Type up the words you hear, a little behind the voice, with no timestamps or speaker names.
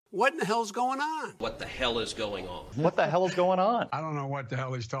What in the hell's going on? What the hell is going on? What the hell is going on? I don't know what the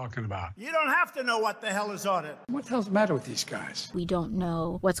hell he's talking about. You don't have to know what the hell is on it. What the hell's the matter with these guys? We don't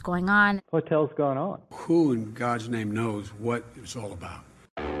know what's going on. What the hell's going on? Who in God's name knows what it's all about?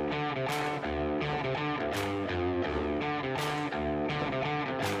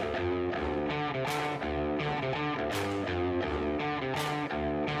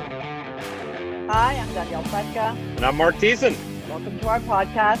 Hi, I'm Danielle Pletka. And I'm Mark Thiessen. Welcome to our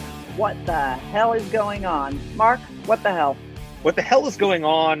podcast, What the Hell is Going On? Mark, what the hell? What the hell is going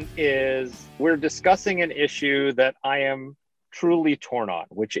on is we're discussing an issue that I am truly torn on,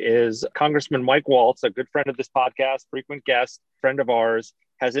 which is Congressman Mike Waltz, a good friend of this podcast, frequent guest, friend of ours,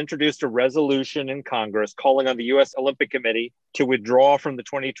 has introduced a resolution in Congress calling on the U.S. Olympic Committee to withdraw from the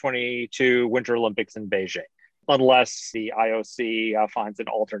 2022 Winter Olympics in Beijing, unless the IOC finds an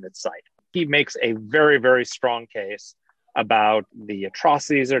alternate site. He makes a very, very strong case about the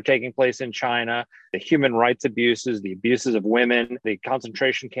atrocities that are taking place in China, the human rights abuses, the abuses of women, the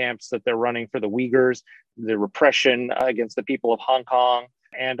concentration camps that they're running for the Uyghurs, the repression against the people of Hong Kong.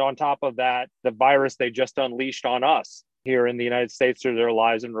 And on top of that, the virus they just unleashed on us here in the United States through their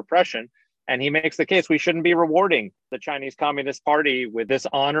lies and repression. And he makes the case we shouldn't be rewarding the Chinese Communist Party with this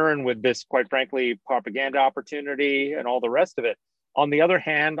honor and with this, quite frankly, propaganda opportunity and all the rest of it. On the other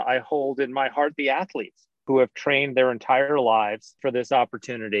hand, I hold in my heart the athletes who have trained their entire lives for this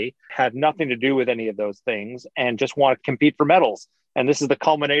opportunity, have nothing to do with any of those things, and just want to compete for medals. And this is the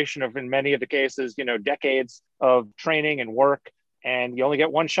culmination of, in many of the cases, decades of training and work. And you only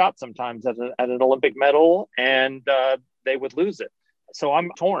get one shot sometimes at an Olympic medal, and they would lose it. So I'm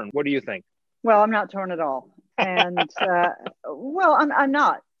torn. What do you think? Well, I'm not torn at all. And, I'm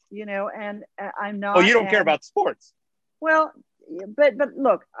not, and I'm not. Oh, you don't care about sports? Well, but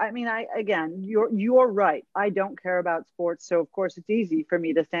look, I mean, you're right. I don't care about sports. So of course it's easy for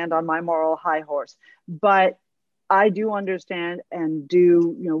me to stand on my moral high horse, but I do understand and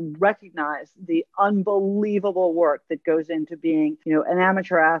do, recognize the unbelievable work that goes into being, an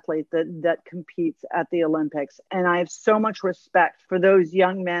amateur athlete that competes at the Olympics. And I have so much respect for those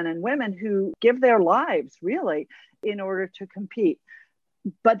young men and women who give their lives really in order to compete.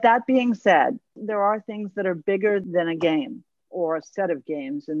 But that being said, there are things that are bigger than a game, or a set of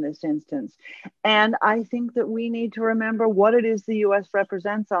games in this instance. And I think that we need to remember what it is the US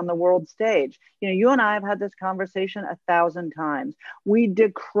represents on the world stage. You and I have had this conversation 1,000 times. We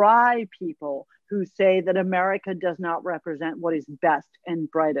decry people who say that America does not represent what is best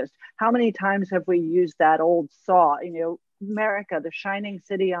and brightest. How many times have we used that old saw, America, the shining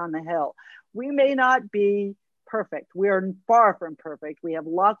city on the hill? We may not be perfect. We are far from perfect. We have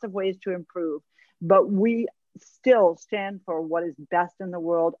lots of ways to improve, but we still stand for what is best in the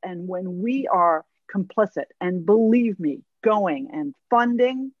world. And when we are complicit, and believe me, going and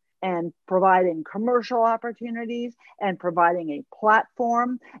funding and providing commercial opportunities and providing a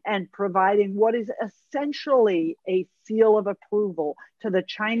platform and providing what is essentially a seal of approval to the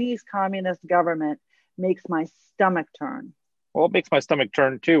Chinese Communist government, makes my stomach turn. Well, it makes my stomach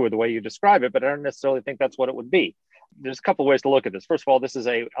turn too with the way you describe it, but I don't necessarily think that's what it would be. There's a couple of ways to look at this. First of all, this is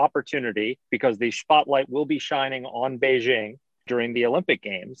an opportunity because the spotlight will be shining on Beijing during the Olympic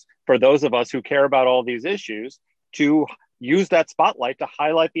Games for those of us who care about all these issues to use that spotlight to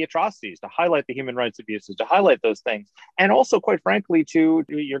highlight the atrocities, to highlight the human rights abuses, to highlight those things. And also, quite frankly, you're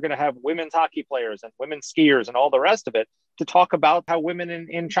going to have women's hockey players and women's skiers and all the rest of it to talk about how women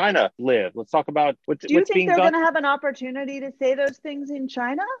in China live. Let's talk about what's being done. Do you think they're going to have an opportunity to say those things in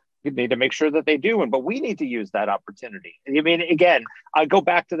China? You need to make sure that they do. But we need to use that opportunity. I mean, again, I go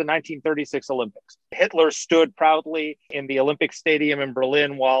back to the 1936 Olympics. Hitler stood proudly in the Olympic Stadium in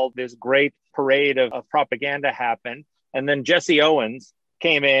Berlin while this great parade of propaganda happened. And then Jesse Owens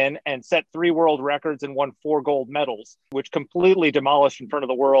came in and set 3 world records and won 4 gold medals, which completely demolished in front of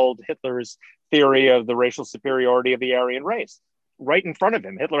the world Hitler's theory of the racial superiority of the Aryan race. Right in front of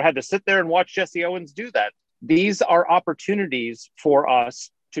him, Hitler had to sit there and watch Jesse Owens do that. These are opportunities for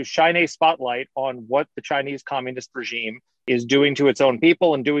us to shine a spotlight on what the Chinese Communist regime is doing to its own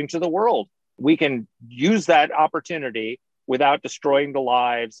people and doing to the world. We can use that opportunity without destroying the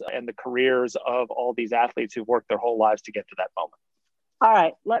lives and the careers of all these athletes who've worked their whole lives to get to that moment. All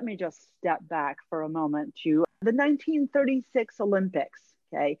right, let me just step back for a moment to the 1936 Olympics.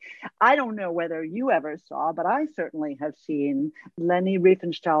 Okay, I don't know whether you ever saw, but I certainly have seen Leni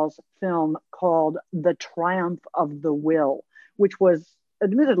Riefenstahl's film called The Triumph of the Will, which was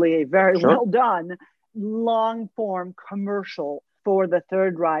admittedly a very well done, long form commercial for the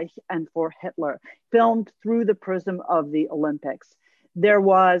Third Reich and for Hitler, filmed through the prism of the Olympics. there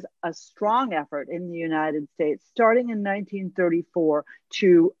was a strong effort in the United States starting in 1934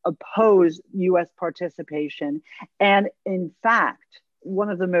 to oppose US participation. And in fact, one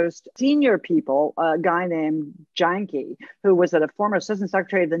of the most senior people, a guy named Janke, who was a former Assistant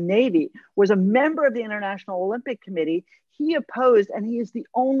Secretary of the Navy, was a member of the International Olympic Committee. He opposed, and he is the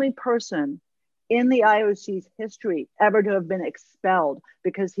only person in the IOC's history ever to have been expelled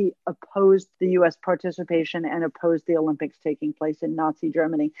because he opposed the US participation and opposed the Olympics taking place in Nazi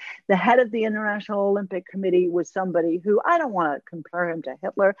Germany. The head of the International Olympic Committee was somebody who, I don't want to compare him to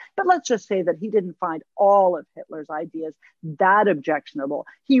Hitler, but let's just say that he didn't find all of Hitler's ideas that objectionable.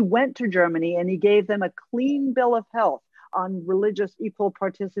 He went to Germany and he gave them a clean bill of health on religious equal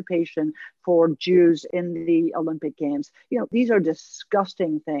participation for Jews in the Olympic Games. These are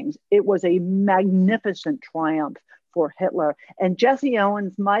disgusting things. It was a magnificent triumph for Hitler. And Jesse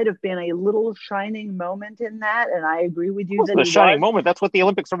Owens might have been a little shining moment in that. And I agree with you that the shining moment. That's what the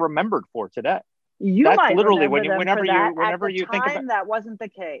Olympics are remembered for today. That's might literally whenever you think about that wasn't the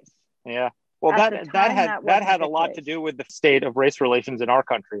case. Yeah. Well, that had a lot to do with the state of race relations in our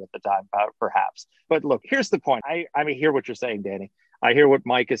country at the time, perhaps. But look, here's the point. I hear what you're saying, Danny. I hear what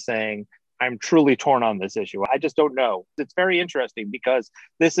Mike is saying. I'm truly torn on this issue. I just don't know. It's very interesting because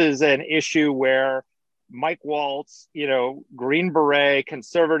this is an issue where Mike Waltz, Green Beret,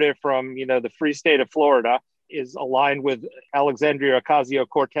 conservative from, the free state of Florida, is aligned with Alexandria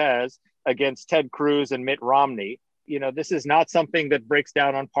Ocasio-Cortez against Ted Cruz and Mitt Romney. This is not something that breaks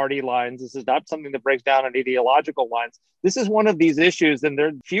down on party lines. This is not something that breaks down on ideological lines. This is one of these issues, and there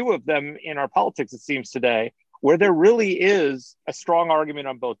are few of them in our politics, it seems today, where there really is a strong argument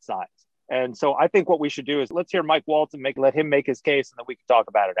on both sides. And so I think what we should do is let's hear Mike Waltz and let him make his case, and then we can talk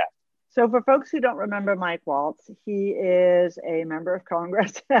about it after. So for folks who don't remember Mike Waltz, he is a member of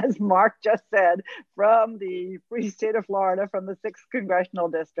Congress, as Mark just said, from the free state of Florida, from the 6th Congressional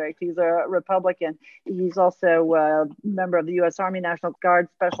District. He's a Republican. He's also a member of the U.S. Army National Guard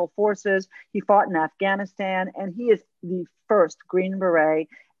Special Forces. He fought in Afghanistan, and he is the first Green Beret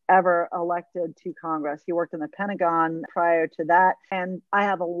ever elected to Congress. He worked in the Pentagon prior to that, and I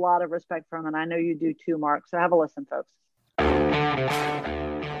have a lot of respect for him, and I know you do too, Mark. So have a listen, folks.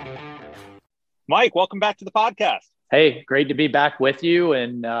 Mike, welcome back to the podcast. Hey, great to be back with you.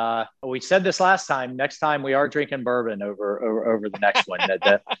 And we said this last time. Next time we are drinking bourbon over the next one.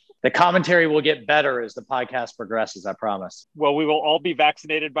 The commentary will get better as the podcast progresses. I promise. Well, we will all be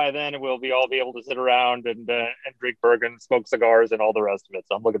vaccinated by then, and we'll all be able to sit around and drink bourbon, smoke cigars, and all the rest of it.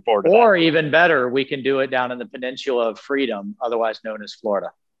 So I'm looking forward to that. Or even better, we can do it down in the Peninsula of Freedom, otherwise known as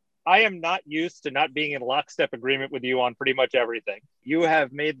Florida. I am not used to not being in lockstep agreement with you on pretty much everything. You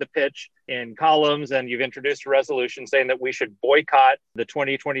have made the pitch in columns and you've introduced a resolution saying that we should boycott the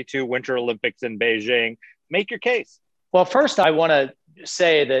 2022 Winter Olympics in Beijing. Make your case. Well, first, I want to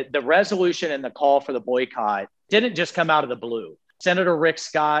say that the resolution and the call for the boycott didn't just come out of the blue. Senator Rick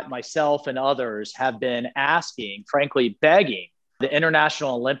Scott, myself, and others have been asking, frankly, begging the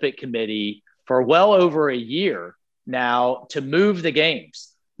International Olympic Committee for well over a year now to move the games.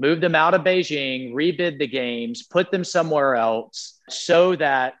 Move them out of Beijing, rebid the games, put them somewhere else so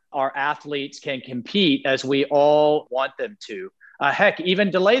that our athletes can compete as we all want them to. Heck, even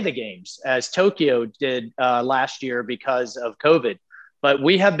delay the games as Tokyo did last year because of COVID. But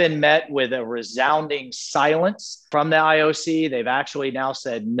we have been met with a resounding silence from the IOC. They've actually now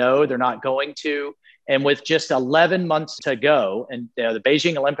said, no, they're not going to. And with just 11 months to go, and the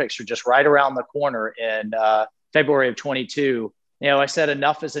Beijing Olympics are just right around the corner in February of 22, I said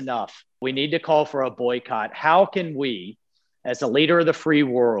enough is enough. We need to call for a boycott. How can we, as a leader of the free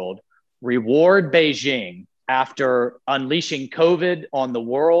world, reward Beijing after unleashing COVID on the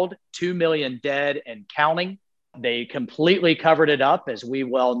world, 2 million dead and counting? They completely covered it up, as we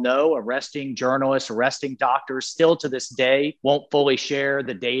well know, arresting journalists, arresting doctors, still to this day won't fully share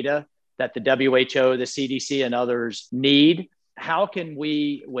the data that the WHO, the CDC, and others need. How can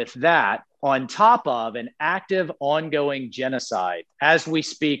we, with that, on top of an active ongoing genocide? As we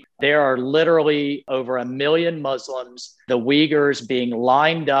speak, there are literally over 1 million Muslims, the Uyghurs being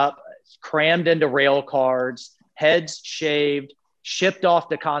lined up, crammed into rail cars, heads shaved, shipped off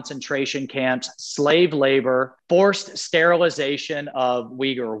to concentration camps, slave labor, forced sterilization of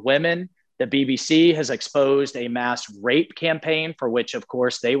Uyghur women. The BBC has exposed a mass rape campaign for which, of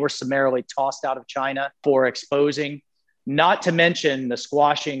course, they were summarily tossed out of China for exposing. Not to mention the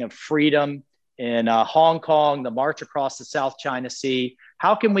squashing of freedom in Hong Kong, the march across the South China Sea.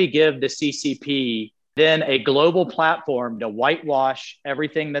 How can we give the CCP then a global platform to whitewash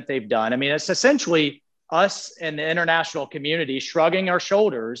everything that they've done? I mean, it's essentially us and the international community shrugging our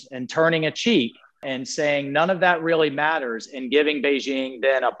shoulders and turning a cheek and saying none of that really matters, and giving Beijing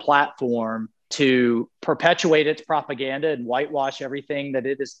then a platform to perpetuate its propaganda and whitewash everything that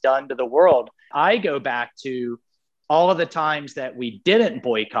it has done to the world. I go back to all of the times that we didn't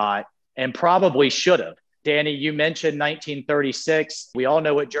boycott and probably should have. Danny, you mentioned 1936. We all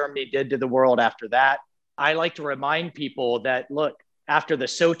know what Germany did to the world after that. I like to remind people that, look, after the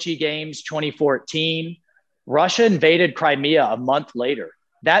Sochi Games 2014, Russia invaded Crimea a month later.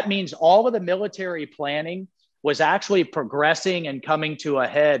 That means all of the military planning was actually progressing and coming to a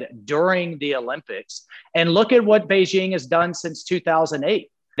head during the Olympics. And look at what Beijing has done since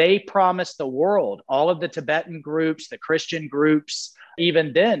 2008. They promised the world, all of the Tibetan groups, the Christian groups,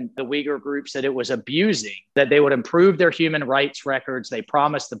 even then the Uyghur groups that it was abusing, that they would improve their human rights records. They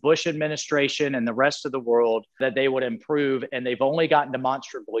promised the Bush administration and the rest of the world that they would improve, and they've only gotten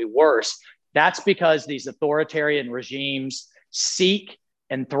demonstrably worse. That's because these authoritarian regimes seek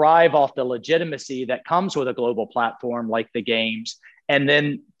and thrive off the legitimacy that comes with a global platform like the Games, and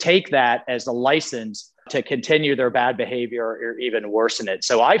then take that as a license to continue their bad behavior or even worsen it.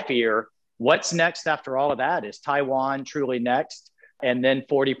 So I fear what's next after all of that is Taiwan truly next, and then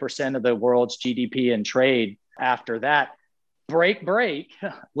 40% of the world's GDP and trade after that. Break.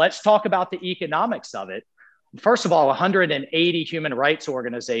 Let's talk about the economics of it. First of all, 180 human rights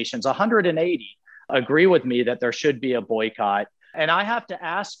organizations, 180 agree with me that there should be a boycott. And I have to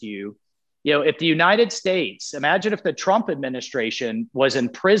ask you, if the United States, imagine if the Trump administration was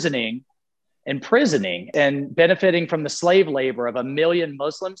imprisoning and benefiting from the slave labor of 1 million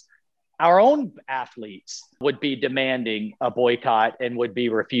Muslims, our own athletes would be demanding a boycott and would be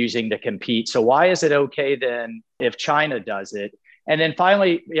refusing to compete. So why is it okay then if China does it? And then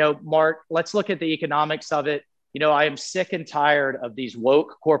finally, Mark, let's look at the economics of it. I am sick and tired of these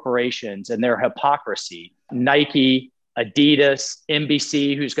woke corporations and their hypocrisy. Nike, Adidas,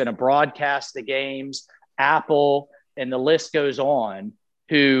 NBC, who's going to broadcast the games, Apple, and the list goes on,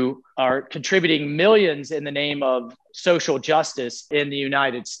 who are contributing millions in the name of social justice in the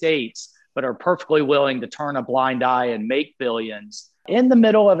United States, but are perfectly willing to turn a blind eye and make billions in the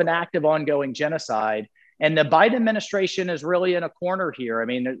middle of an active ongoing genocide. And the Biden administration is really in a corner here. I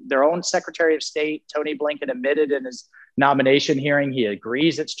mean, their own Secretary of State, Tony Blinken, admitted in his nomination hearing, he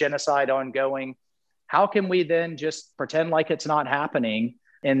agrees it's genocide ongoing. How can we then just pretend like it's not happening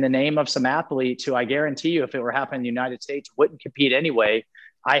in the name of some athletes who I guarantee you, if it were happening in the United States, wouldn't compete anyway?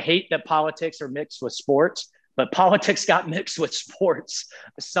 I hate that politics are mixed with sports, but politics got mixed with sports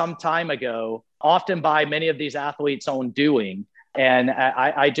some time ago, often by many of these athletes' own doing. And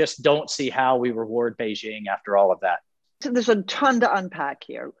I just don't see how we reward Beijing after all of that. So there's a ton to unpack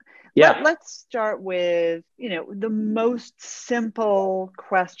here. Yeah. Let's start with, the most simple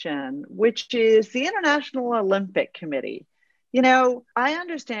question, which is the International Olympic Committee. I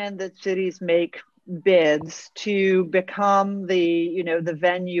understand that cities make bids to become the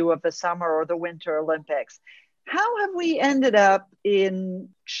venue of the summer or the winter Olympics. How have we ended up in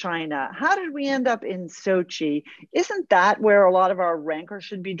China? How did we end up in Sochi? Isn't that where a lot of our rancor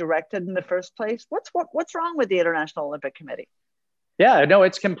should be directed in the first place? What's wrong with the International Olympic Committee? Yeah, no,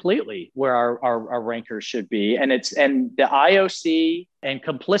 it's completely where our rankers should be. And the IOC and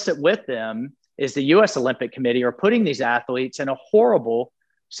complicit with them is the US Olympic Committee are putting these athletes in a horrible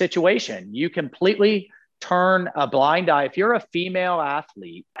situation. You completely turn a blind eye. If you're a female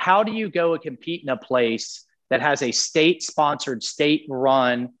athlete, how do you go and compete in a place that has a state-sponsored,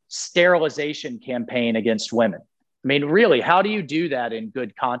 state-run sterilization campaign against women? I mean, really, how do you do that in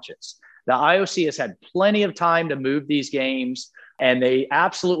good conscience? The IOC has had plenty of time to move these games, and they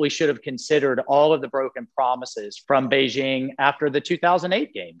absolutely should have considered all of the broken promises from Beijing after the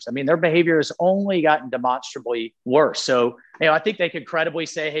 2008 games. I mean, their behavior has only gotten demonstrably worse. So, I think they could credibly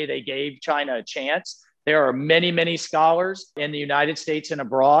say, hey, they gave China a chance. There are many, many scholars in the United States and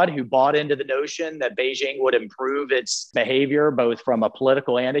abroad who bought into the notion that Beijing would improve its behavior, both from a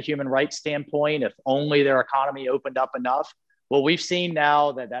political and a human rights standpoint, if only their economy opened up enough. Well, we've seen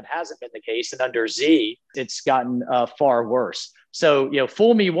now that that hasn't been the case. And under Xi, it's gotten far worse. So,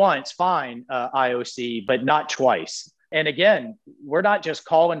 fool me once, fine, IOC, but not twice. And again, we're not just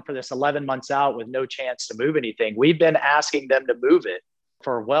calling for this 11 months out with no chance to move anything. We've been asking them to move it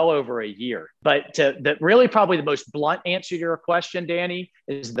for well over a year. But really probably the most blunt answer to your question, Danny,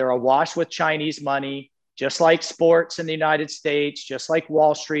 is they're awash with Chinese money, just like sports in the United States, just like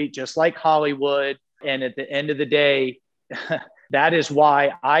Wall Street, just like Hollywood. And at the end of the day, that is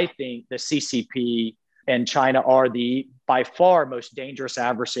why I think the CCP and China are the by far most dangerous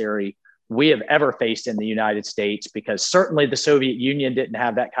adversary we have ever faced in the United States, because certainly the Soviet Union didn't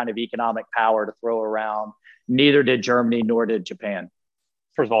have that kind of economic power to throw around. Neither did Germany, nor did Japan.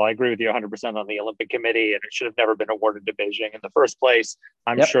 First of all, I agree with you 100% on the Olympic Committee, and it should have never been awarded to Beijing in the first place.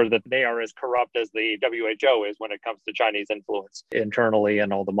 I'm sure that they are as corrupt as the WHO is when it comes to Chinese influence internally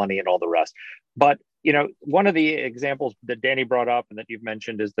and all the money and all the rest. But, one of the examples that Danny brought up and that you've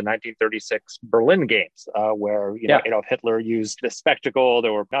mentioned is the 1936 Berlin Games, where, Adolf Hitler used the spectacle.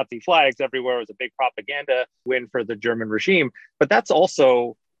 There were Nazi flags everywhere. It was a big propaganda win for the German regime. But that's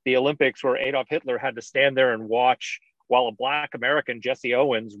also the Olympics where Adolf Hitler had to stand there and watch while a Black American, Jesse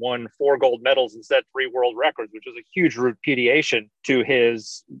Owens, won 4 gold medals and set 3 world records, which was a huge repudiation to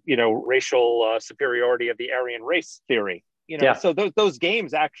his, racial superiority of the Aryan race theory. So those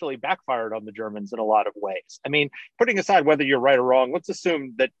games actually backfired on the Germans in a lot of ways. I mean, putting aside whether you're right or wrong, let's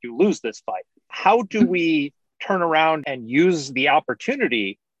assume that you lose this fight. How do we turn around and use the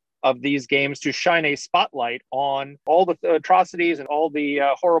opportunity of these games to shine a spotlight on all the atrocities and all the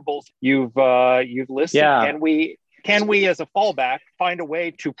horribles you've listed? Yeah. Can we, as a fallback, find a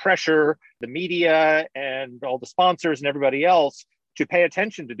way to pressure the media and all the sponsors and everybody else to pay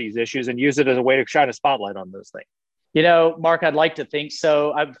attention to these issues and use it as a way to shine a spotlight on those things? Mark, I'd like to think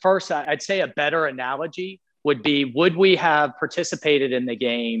so. First, I'd say a better analogy would be, would we have participated in the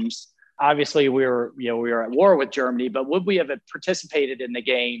games? Obviously, we were at war with Germany, but would we have participated in the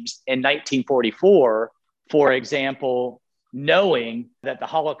games in 1944, for example, knowing that the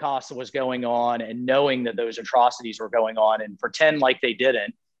Holocaust was going on and knowing that those atrocities were going on, and pretend like they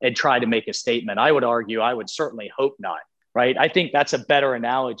didn't and try to make a statement? I would argue, I would certainly hope not, right? I think that's a better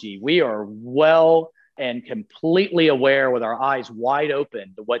analogy. We are well and completely aware, with our eyes wide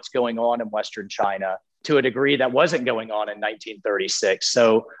open, to what's going on in Western China to a degree that wasn't going on in 1936.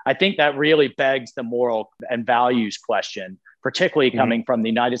 So I think that really begs the moral and values question, particularly coming from the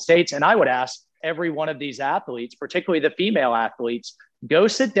United States. And I would ask every one of these athletes, particularly the female athletes, go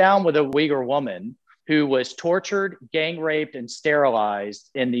sit down with a Uyghur woman who was tortured, gang raped, and sterilized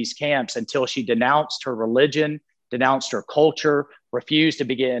in these camps until she denounced her religion, denounced her culture, refused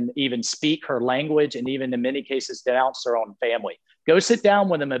to even speak her language, and even in many cases denounced her own family. Go sit down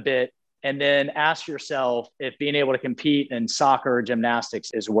with them a bit and then ask yourself if being able to compete in soccer or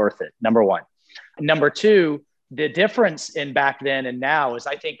gymnastics is worth it, number one. Number two, the difference in back then and now is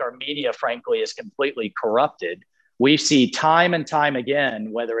I think our media, frankly, is completely corrupted. We see time and time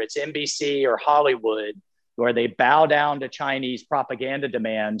again, whether it's NBC or Hollywood, where they bow down to Chinese propaganda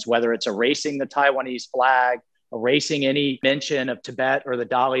demands, whether it's erasing the Taiwanese flag, erasing any mention of Tibet or the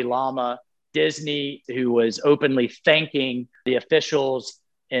Dalai Lama, Disney, who was openly thanking the officials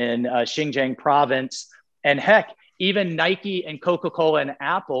in Xinjiang province, and heck, even Nike and Coca-Cola and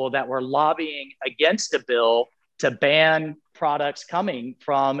Apple that were lobbying against a bill to ban products coming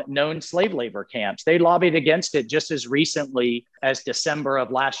from known slave labor camps. They lobbied against it just as recently as December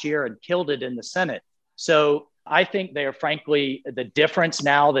of last year and killed it in the Senate. So I think they're, frankly, the difference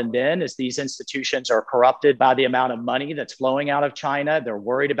now than then is these institutions are corrupted by the amount of money that's flowing out of China. They're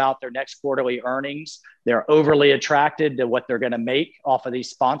worried about their next quarterly earnings. They're overly attracted to what they're going to make off of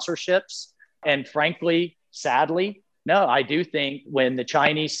these sponsorships. And frankly, sadly, no, I do think when the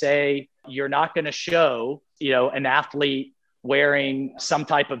Chinese say you're not going to show, an athlete wearing some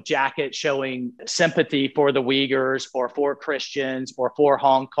type of jacket showing sympathy for the Uyghurs or for Christians or for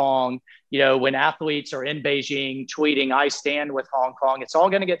Hong Kong, when athletes are in Beijing tweeting, "I stand with Hong Kong," it's all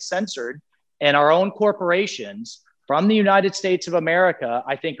going to get censored. And our own corporations from the United States of America,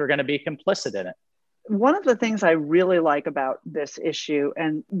 I think, are going to be complicit in it. One of the things I really like about this issue,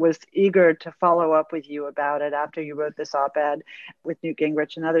 and was eager to follow up with you about it after you wrote this op-ed with Newt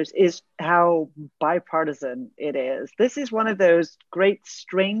Gingrich and others, is how bipartisan it is. This is one of those great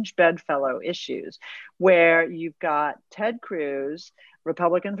strange bedfellow issues where you've got Ted Cruz,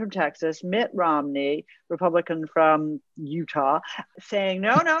 Republican from Texas, Mitt Romney, Republican from Utah, saying,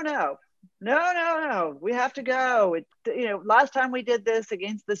 no, we have to go. Last time we did this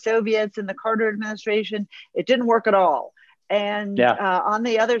against the Soviets in the Carter administration, it didn't work at all. And on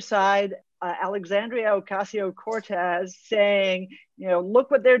the other side, Alexandria Ocasio-Cortez saying, look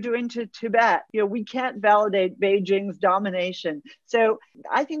what they're doing to Tibet. We can't validate Beijing's domination. So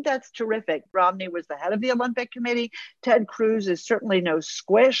I think that's terrific. Romney was the head of the Olympic Committee. Ted Cruz is certainly no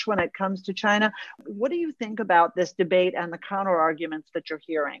squish when it comes to China. What do you think about this debate and the counter arguments that you're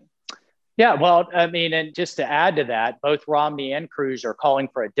hearing? Yeah, well, and just to add to that, both Romney and Cruz are calling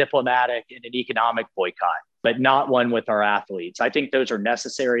for a diplomatic and an economic boycott, but not one with our athletes. I think those are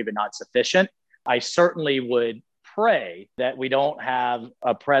necessary, but not sufficient. I certainly would pray that we don't have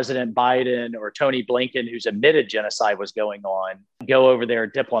a President Biden or Tony Blinken, who's admitted genocide was going on, go over there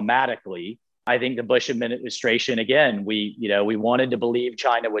diplomatically. I think the Bush administration, again, we wanted to believe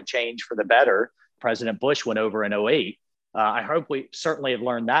China would change for the better. President Bush went over in 2008. I hope we certainly have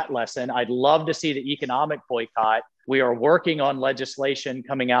learned that lesson. I'd love to see the economic boycott. We are working on legislation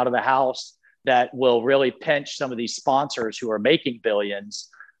coming out of the House that will really pinch some of these sponsors who are making billions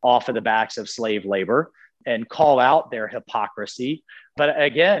off of the backs of slave labor and call out their hypocrisy. But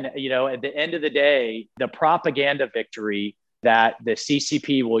again, at the end of the day, the propaganda victory that the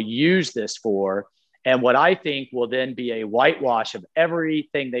CCP will use this for, and what I think will then be a whitewash of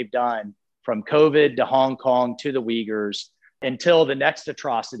everything they've done from COVID to Hong Kong to the Uyghurs until the next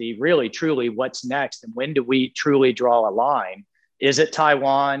atrocity, really, truly, what's next? And when do we truly draw a line? Is it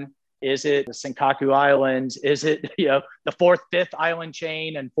Taiwan? Is it the Senkaku Islands? Is it, the fourth, fifth island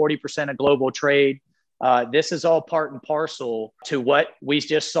chain and 40% of global trade? This is all part and parcel to what we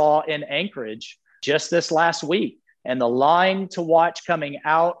just saw in Anchorage just this last week. And the line to watch coming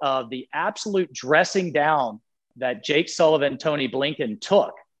out of the absolute dressing down that Jake Sullivan, Tony Blinken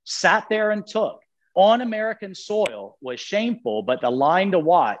sat there and took on American soil was shameful. But the line to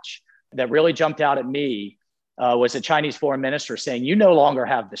watch that really jumped out at me was a Chinese foreign minister saying, you no longer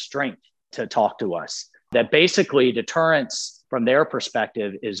have the strength to talk to us, that basically deterrence from their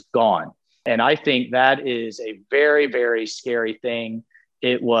perspective is gone. And I think that is a very, very scary thing.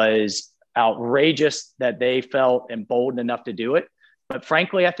 It was outrageous that they felt emboldened enough to do it. But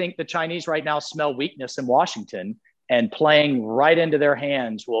frankly, I think the Chinese right now smell weakness in Washington, and playing right into their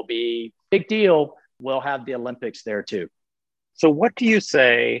hands will be a big deal. We'll have the Olympics there too. So what do you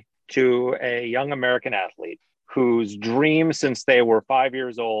say to a young American athlete whose dream since they were 5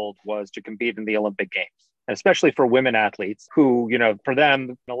 years old was to compete in the Olympic Games? And especially for women athletes who, for them,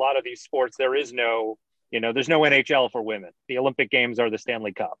 in a lot of these sports, there's no NHL for women. The Olympic Games are the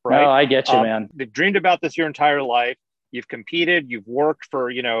Stanley Cup, right? No, I get you, man. They've dreamed about this your entire life. You've competed, you've worked for,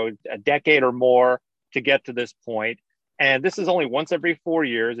 a decade or more to get to this point. And this is only once every 4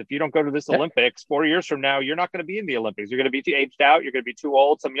 years. If you don't go to this Olympics, 4 years from now, you're not going to be in the Olympics. You're going to be too aged out. You're going to be too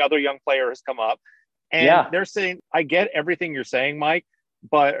old. Some other young player has come up. And they're saying, I get everything you're saying, Mike,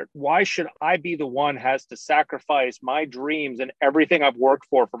 but why should I be the one has to sacrifice my dreams and everything I've worked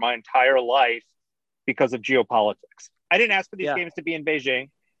for my entire life because of geopolitics? I didn't ask for these games to be in Beijing.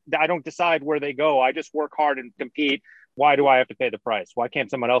 I don't decide where they go. I just work hard and compete. Why do I have to pay the price? Why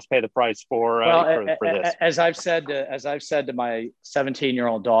can't someone else pay the price for this? As I've said to my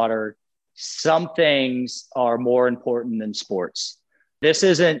 17-year-old daughter, some things are more important than sports. This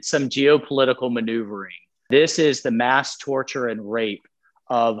isn't some geopolitical maneuvering. This is the mass torture and rape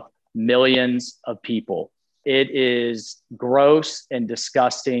of millions of people. It is gross and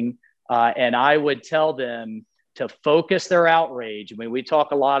disgusting. And I would tell them to focus their outrage. I mean, we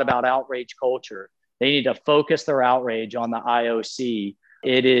talk a lot about outrage culture. They need to focus their outrage on the IOC.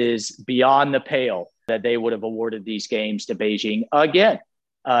 It is beyond the pale that they would have awarded these games to Beijing again,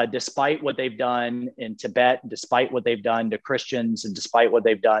 despite what they've done in Tibet, despite what they've done to Christians, and despite what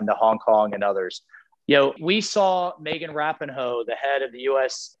they've done to Hong Kong and others. We saw Megan Rapinoe, the head of the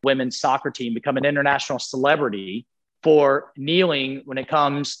U.S. women's soccer team, become an international celebrity for kneeling when it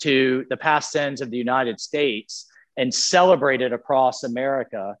comes to the past sins of the United States, and celebrated across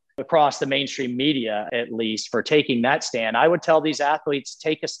America, across the mainstream media, at least, for taking that stand. I would tell these athletes,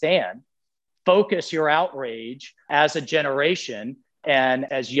 take a stand, focus your outrage as a generation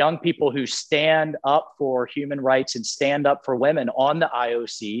and as young people who stand up for human rights and stand up for women on the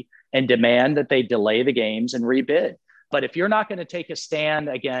IOC, and demand that they delay the games and rebid. But if you're not going to take a stand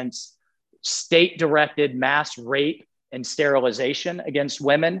against state-directed mass rape and sterilization against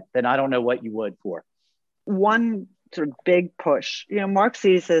women, then I don't know what you would for. One sort of big push, Mark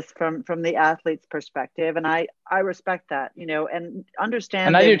sees this from the athlete's perspective, and I respect that, and understand.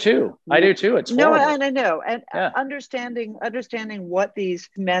 And I do too. It's horrible. No, and I know, and understanding what these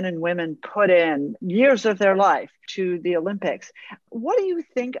men and women put in years of their life to the Olympics. What do you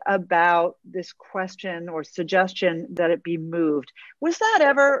think about this question or suggestion that it be moved? Was that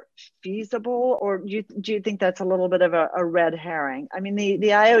ever feasible, or do you think that's a little bit of a red herring? I mean, the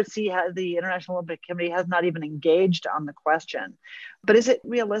IOC, the International Olympic Committee, has not even engaged on the question. But is it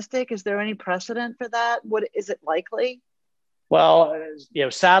realistic? Is there any precedent for that? Is it likely? Well,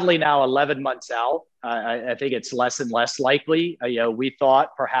 sadly now 11 months out, I think it's less and less likely. We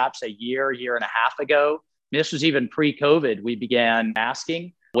thought perhaps a year and a half ago, this was even pre-COVID, we began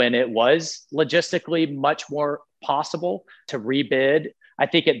asking when it was logistically much more possible to rebid. I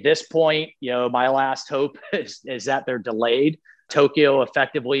think at this point, my last hope is that they're delayed. Tokyo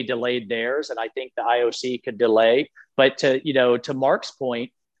effectively delayed theirs, and I think the IOC could delay. But to Mark's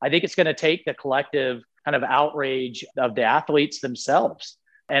point, I think it's going to take the collective kind of outrage of the athletes themselves.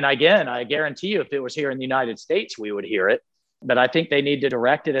 And again, I guarantee you, if it was here in the United States, we would hear it. But I think they need to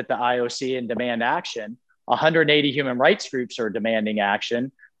direct it at the IOC and demand action. 180 human rights groups are demanding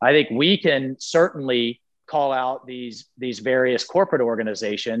action. I think we can certainly call out these various corporate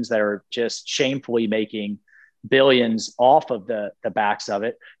organizations that are just shamefully making billions off of the backs of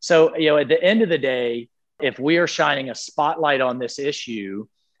it. So, at the end of the day, if we are shining a spotlight on this issue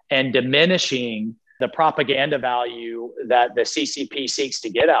and diminishing the propaganda value that the CCP seeks to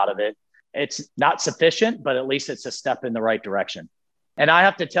get out of it, it's not sufficient, but at least it's a step in the right direction. And I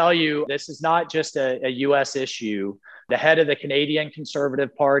have to tell you, this is not just a US issue. The head of the Canadian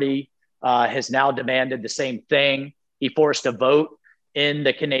Conservative Party has now demanded the same thing. He forced a vote in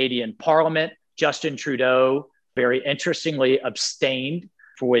the Canadian Parliament. Justin Trudeau, very interestingly, abstained,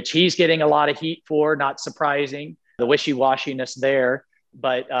 for which he's getting a lot of heat for, not surprising, the wishy-washiness there.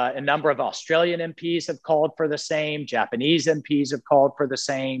 But a number of Australian MPs have called for the same. Japanese MPs have called for the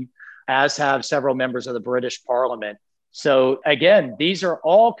same, as have several members of the British Parliament. So again, these are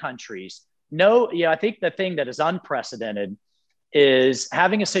all countries. I think the thing that is unprecedented is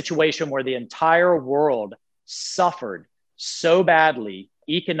having a situation where the entire world suffered so badly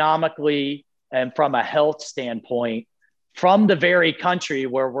economically and from a health standpoint from the very country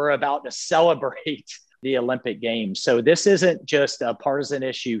where we're about to celebrate the Olympic Games. So this isn't just a partisan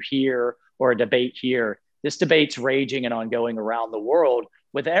issue here or a debate here. This debate's raging and ongoing around the world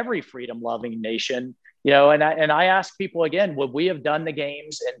with every freedom-loving nation. And I ask people again, would we have done the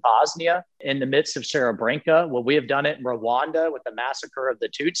games in Bosnia in the midst of Srebrenica? Would we have done it in Rwanda with the massacre of the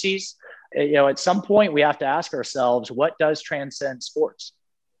Tutsis? At some point we have to ask ourselves, what does transcend sports?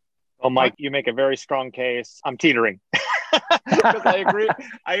 Well, Mike, you make a very strong case. I'm teetering. Because I agree.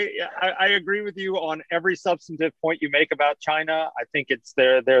 I agree with you on every substantive point you make about China. I think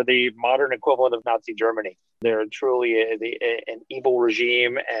they're the modern equivalent of Nazi Germany. They're truly an evil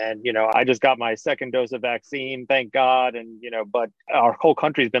regime. And, I just got my second dose of vaccine, thank God. And, but our whole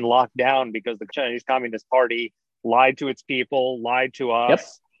country's been locked down because the Chinese Communist Party lied to its people, lied to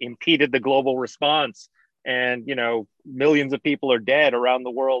us, impeded the global response. And, millions of people are dead around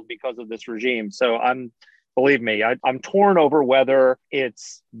the world because of this regime. So believe me, I'm torn over whether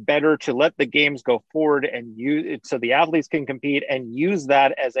it's better to let the games go forward and use it so the athletes can compete and use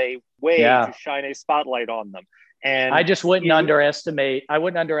that as a way to shine a spotlight on them. And I just wouldn't underestimate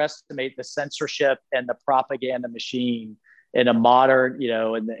the censorship and the propaganda machine in a modern,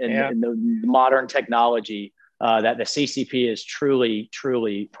 in the modern technology that the CCP is truly,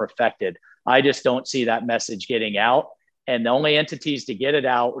 truly perfected. I just don't see that message getting out. And the only entities to get it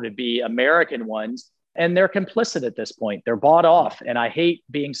out would be American ones. And they're complicit at this point. They're bought off. And I hate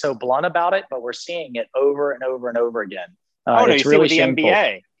being so blunt about it, but we're seeing it over and over and over again. It's really shameful.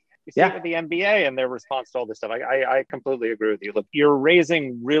 NBA. You see it with the NBA and their response to all this stuff. I completely agree with you. Look, you're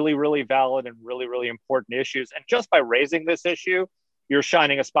raising really, really valid and really, really important issues. And just by raising this issue, you're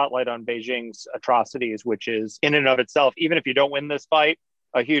shining a spotlight on Beijing's atrocities, which is in and of itself, even if you don't win this fight,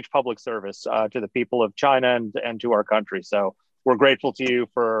 a huge public service to the people of China and to our country. So we're grateful to you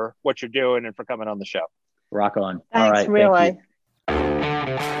for what you're doing and for coming on the show. Rock on. Thanks, all right. really. Thank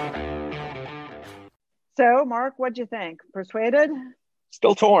you. So, Mark, what'd you think? Persuaded?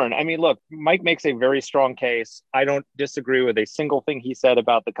 Still torn. I mean, look, Mike makes a very strong case. I don't disagree with a single thing he said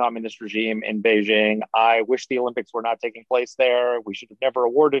about the communist regime in Beijing. I wish the Olympics were not taking place there. We should have never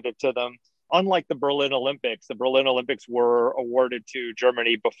awarded it to them. Unlike the Berlin Olympics were awarded to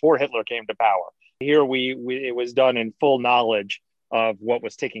Germany before Hitler came to power. Here, it was done in full knowledge of what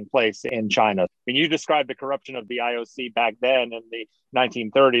was taking place in China. I mean, you described the corruption of the IOC back then in the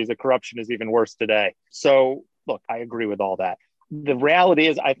 1930s. The corruption is even worse today. So, look, I agree with all that. The reality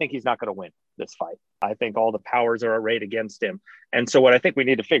is, I think he's not going to win this fight. I think all the powers are arrayed against him. And so what I think we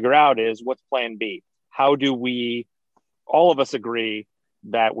need to figure out is what's plan B? How do we, all of us agree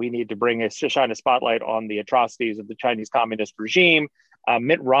that we need to shine a spotlight on the atrocities of the Chinese communist regime?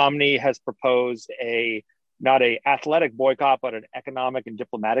 Mitt Romney has proposed not an athletic boycott, but an economic and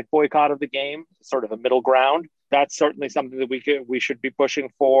diplomatic boycott of the game, sort of a middle ground. That's certainly something that we should be pushing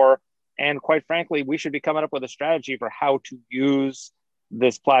for. And quite frankly, we should be coming up with a strategy for how to use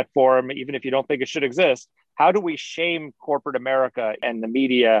this platform, even if you don't think it should exist. How do we shame corporate America and the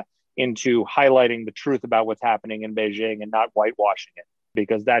media into highlighting the truth about what's happening in Beijing and not whitewashing it?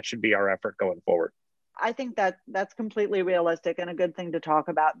 Because that should be our effort going forward. I think that's completely realistic and a good thing to talk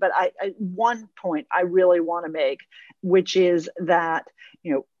about. But one point I really want to make, which is that,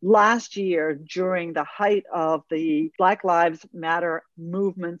 last year during the height of the Black Lives Matter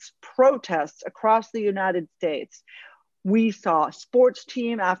movement's protests across the United States, we saw sports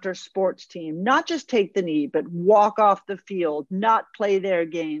team after sports team not just take the knee, but walk off the field, not play their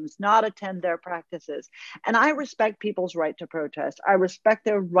games, not attend their practices. And I respect people's right to protest. I respect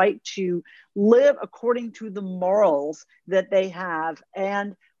their right to live according to the morals that they have.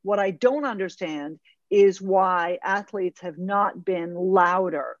 And what I don't understand is why athletes have not been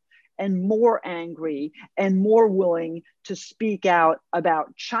louder and more angry and more willing to speak out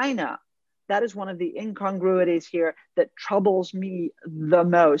about China. That is one of the incongruities here that troubles me the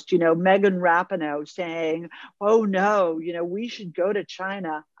most. You know, Megan Rapinoe saying, oh no, you know, we should go to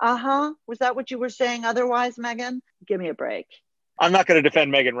China. Was that what you were saying otherwise, Megan? Give me a break. I'm not going to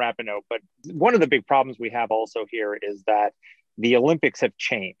defend Megan Rapinoe, but one of the big problems we have also here is that the Olympics have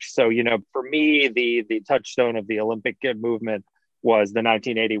changed. So, you know, for me, the touchstone of the Olympic movement was the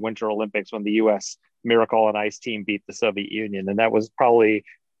 1980 Winter Olympics when the U.S. Miracle on Ice team beat the Soviet Union. And that was probably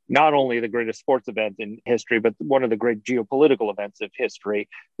not only the greatest sports event in history, but one of the great geopolitical events of history,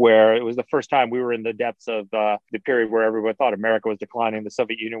 where it was the first time we were in the depths of the period where everyone thought America was declining, the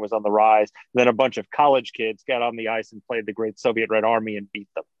Soviet Union was on the rise. Then a bunch of college kids got on the ice and played the great Soviet Red Army and beat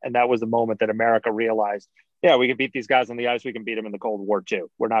them. And that was the moment that America realized, yeah, we can beat these guys on the ice. We can beat them in the Cold War too.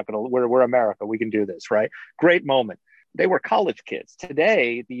 We're America. We can do this, right? Great moment. They were college kids.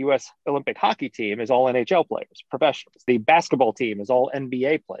 Today, the U.S. Olympic hockey team is all NHL players, professionals. The basketball team is all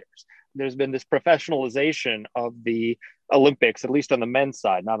NBA players. There's been this professionalization of the Olympics, at least on the men's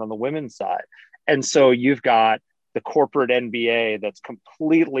side, not on the women's side. And so you've got the corporate NBA that's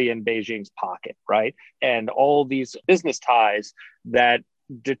completely in Beijing's pocket, right? And all these business ties that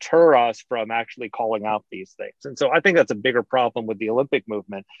deter us from actually calling out these things. And so I think that's a bigger problem with the Olympic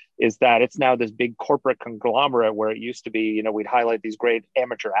movement, is that it's now this big corporate conglomerate where it used to be, you know, we'd highlight these great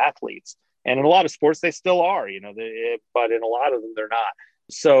amateur athletes. And in a lot of sports, they still are, you know, but in a lot of them, they're not.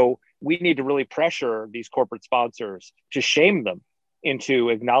 So we need to really pressure these corporate sponsors to shame them into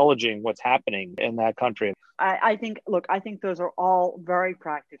acknowledging what's happening in that country. I think those are all very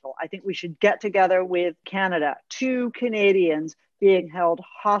practical. I think we should get together with Canada, 2 Canadians being held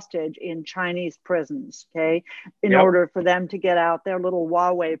hostage in Chinese prisons, okay, in order for them to get out their little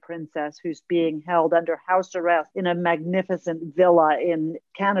Huawei princess who's being held under house arrest in a magnificent villa in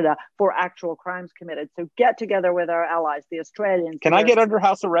Canada for actual crimes committed. So get together with our allies, the Australians. Can I get under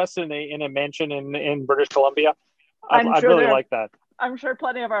house arrest in a mansion in British Columbia? I'd really like that. I'm sure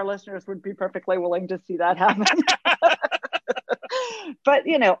plenty of our listeners would be perfectly willing to see that happen. But,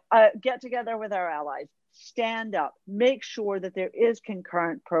 you know, get together with our allies, stand up, make sure that there is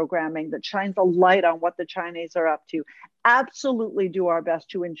concurrent programming that shines a light on what the Chinese are up to. Absolutely do our best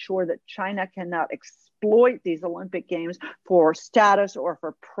to ensure that China cannot exploit these Olympic Games for status or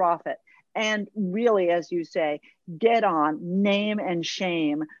for profit. And really, as you say, get on, name and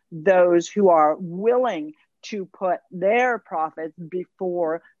shame those who are willing to put their profits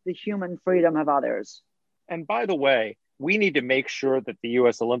before the human freedom of others. And by the way, we need to make sure that the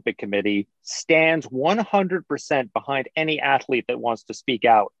U.S. Olympic Committee stands 100% behind any athlete that wants to speak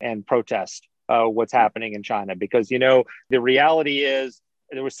out and protest what's happening in China. Because, you know, the reality is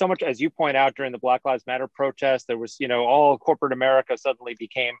there was so much, as you point out, during the Black Lives Matter protest, there was, you know, all corporate America suddenly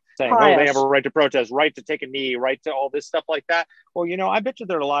became saying, oh, they have a right to protest, right to take a knee, right to all this stuff like that. Well, you know, I bet you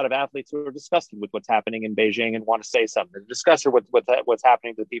there are a lot of athletes who are disgusted with what's happening in Beijing and want to say something. They're disgusted with what's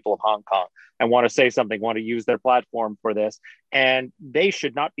happening to the people of Hong Kong and want to say something, want to use their platform for this. And they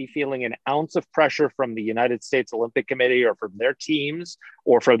should not be feeling an ounce of pressure from the United States Olympic Committee or from their teams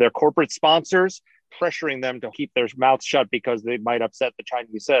or from their corporate sponsors, pressuring them to keep their mouths shut because they might upset the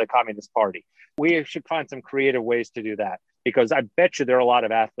Chinese Communist Party. We should find some creative ways to do that, because I bet you there are a lot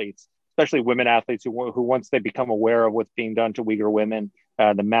of athletes, especially women athletes, who once they become aware of what's being done to Uyghur women,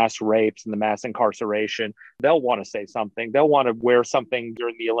 the mass rapes and the mass incarceration, they'll want to say something. They'll want to wear something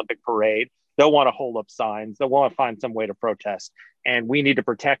during the Olympic parade. They'll want to hold up signs. They'll want to find some way to protest. And we need to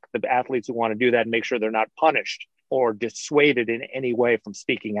protect the athletes who want to do that and make sure they're not punished or dissuaded in any way from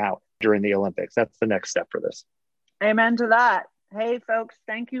speaking out during the Olympics. That's the next step for this. Amen to that. Hey, folks,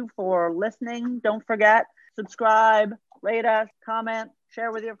 thank you for listening. Don't forget, subscribe, rate us, comment,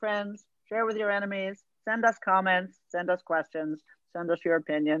 share with your friends, share with your enemies, send us comments, send us questions, send us your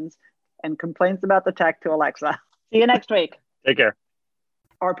opinions and complaints about the tech to Alexa. See you next week. Take care.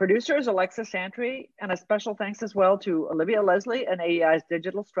 Our producer is Alexa Santry, and a special thanks as well to Olivia Leslie and AEI's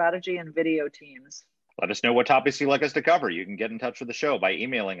digital strategy and video teams. Let us know what topics you'd like us to cover. You can get in touch with the show by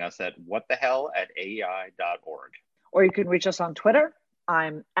emailing us at whatthehell@aei.org. Or you can reach us on Twitter.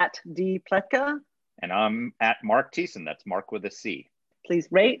 I'm at dpletka. And I'm at Mark Thiessen. That's Mark with a C. Please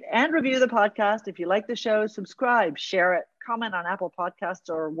rate and review the podcast. If you like the show, subscribe, share it, comment on Apple Podcasts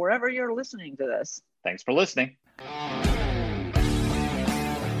or wherever you're listening to this. Thanks for listening.